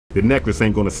The necklace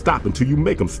ain't gonna stop until you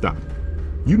make them stop.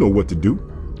 You know what to do.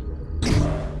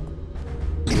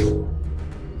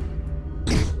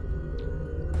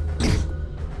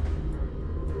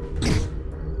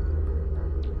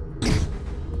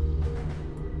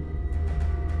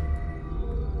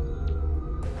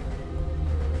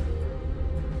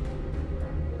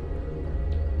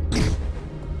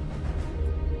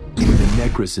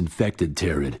 Necros infected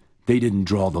Terrid. They didn't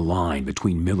draw the line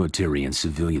between military and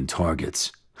civilian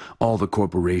targets. All the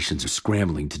corporations are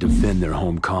scrambling to defend their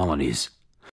home colonies.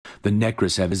 The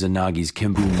Necros have Izanagi's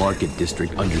Kimbu Market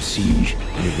District under siege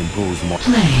and have imposed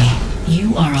Play.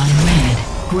 You are on red.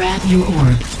 Grab your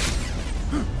orb.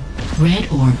 Red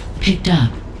orb picked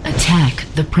up. Attack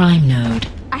the prime node.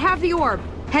 I have the orb.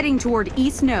 Heading toward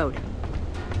east node.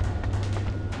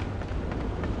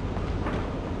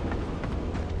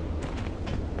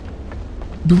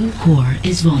 Blue core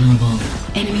is vulnerable.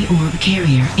 Enemy orb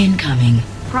carrier incoming.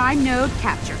 Prime node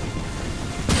captured.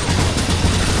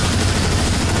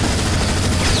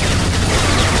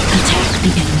 Attack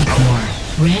the enemy core.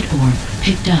 Red orb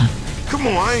picked up. Come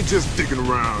on, I ain't just digging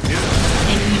around, yeah?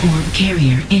 Enemy orb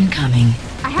carrier incoming.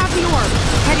 I have the orb.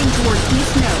 Heading toward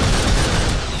east node.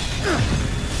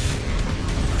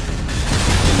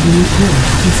 Blue core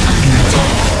is under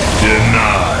attack.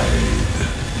 Denied.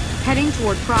 Heading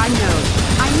toward prime node.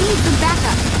 I need some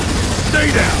backup.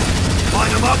 Stay down.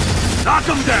 Line them up. Knock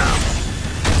them down.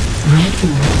 Red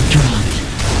orb dropped.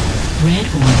 Red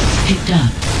orb picked up.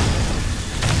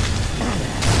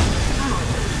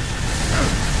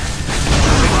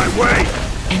 My way.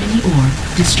 Enemy orb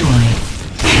destroyed.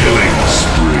 Killing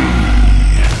spree.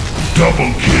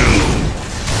 Double kill.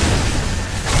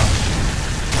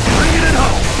 Bring it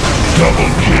home. Double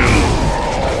kill.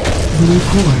 Blue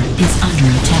core is under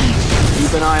attack.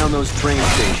 Keep an eye on those train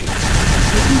stations.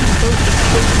 Both the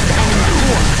space and the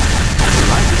core.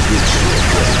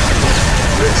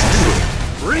 Let's do it.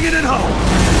 Bring it home.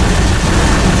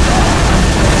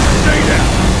 Stay down.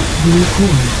 Blue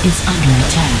core is under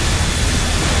attack.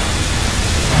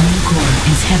 Blue core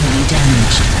is heavily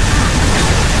damaged.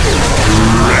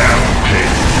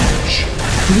 Rampage.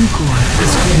 Blue core is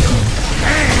critical.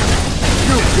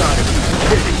 You gotta be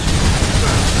kidding.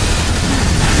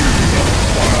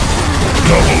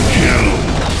 Double kill.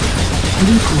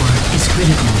 Blue core is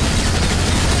critical.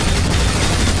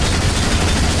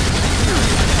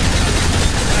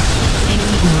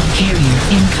 Enemy orb carrier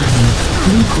incoming.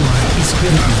 Blue core is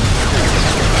critical.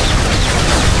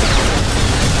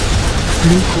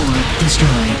 Blue core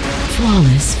destroyed.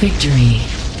 Flawless victory.